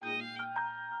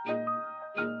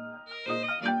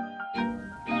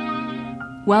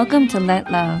Welcome to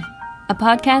Let Love, a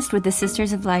podcast with the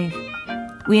Sisters of Life.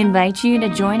 We invite you to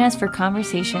join us for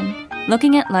conversation,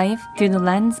 looking at life through the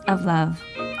lens of love.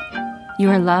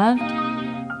 You are loved,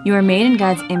 you are made in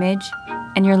God's image,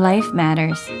 and your life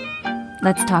matters.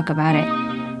 Let's talk about it.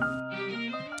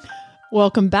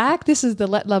 Welcome back. This is the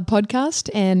Let Love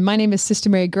podcast, and my name is Sister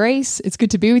Mary Grace. It's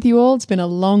good to be with you all. It's been a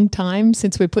long time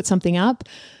since we put something up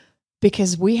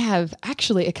because we have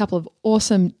actually a couple of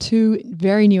awesome, two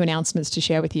very new announcements to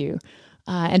share with you.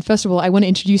 And first of all, I want to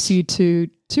introduce you to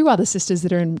two other sisters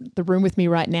that are in the room with me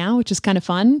right now, which is kind of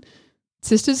fun.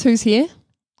 Sisters, who's here?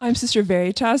 I'm Sister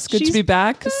Veritas. Good to be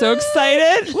back. So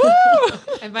excited. Woo!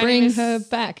 And Bring her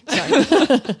back.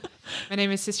 Sorry. My name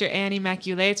is Sister Annie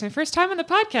Maculay. It's my first time on the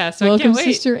podcast, so Welcome, I can't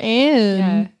wait. Sister Anne.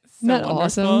 Yeah, Isn't that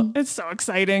awesome? It's so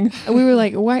exciting. And we were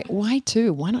like, why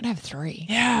two? Why not have three?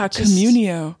 Yeah,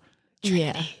 communio.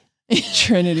 Yeah.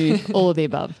 Trinity. All of the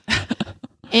above.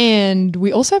 And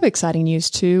we also have exciting news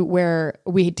too, where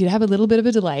we did have a little bit of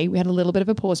a delay. We had a little bit of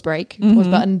a pause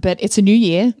button, but it's a new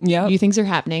year. Yep. New things are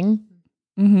happening.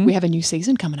 We have a new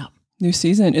season coming up. New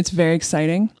season. It's very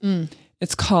exciting.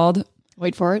 It's called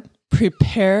Wait for it.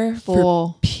 Prepare for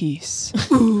For Peace.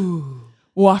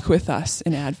 Walk with us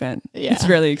in Advent. Yeah. It's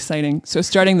really exciting. So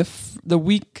starting the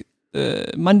week,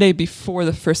 Monday before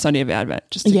the first Sunday of Advent,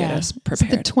 just to get us Is it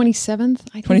prepared. the 27th,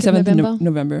 I think, 27th of November?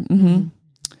 November.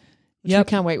 Which we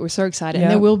can't wait. We're so excited. Yep.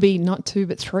 And there will be not two,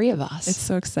 but three of us. It's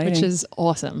so exciting. Which is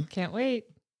awesome. Can't wait.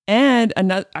 And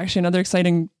another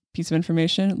exciting piece of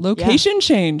information, location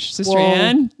change, Sister Whoa.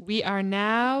 Anne. We are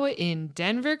now in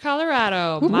Denver,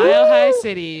 Colorado, Mile High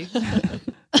City.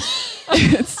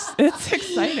 It's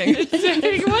exciting.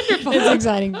 It's wonderful. It's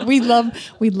exciting. We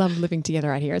love living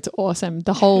together out here. It's awesome.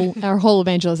 Our whole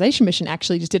evangelization mission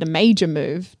actually just did a major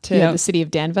move to the city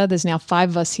of Denver. There's now 5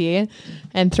 of us here,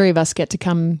 and 3 of us get to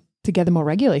come together more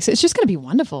regularly. So it's just going to be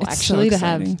wonderful, It's actually, so to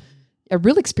have exciting. a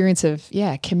real experience of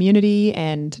community,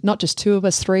 and not just 2 of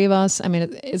us, 3 of us. I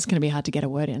mean, it's going to be hard to get a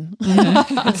word in.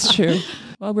 That's true.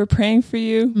 Well, we're praying for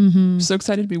you. So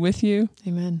excited to be with you.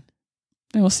 Amen.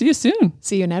 And we'll see you soon.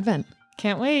 See you in Advent.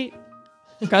 Can't wait.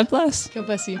 God bless. God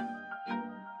bless you.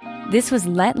 This was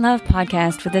Let Love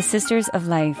podcast with the Sisters of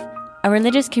Life, a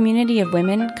religious community of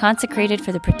women consecrated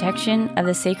for the protection of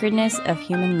the sacredness of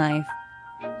human life.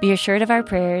 Be assured of our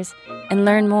prayers and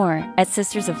learn more at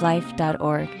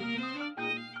sistersoflife.org.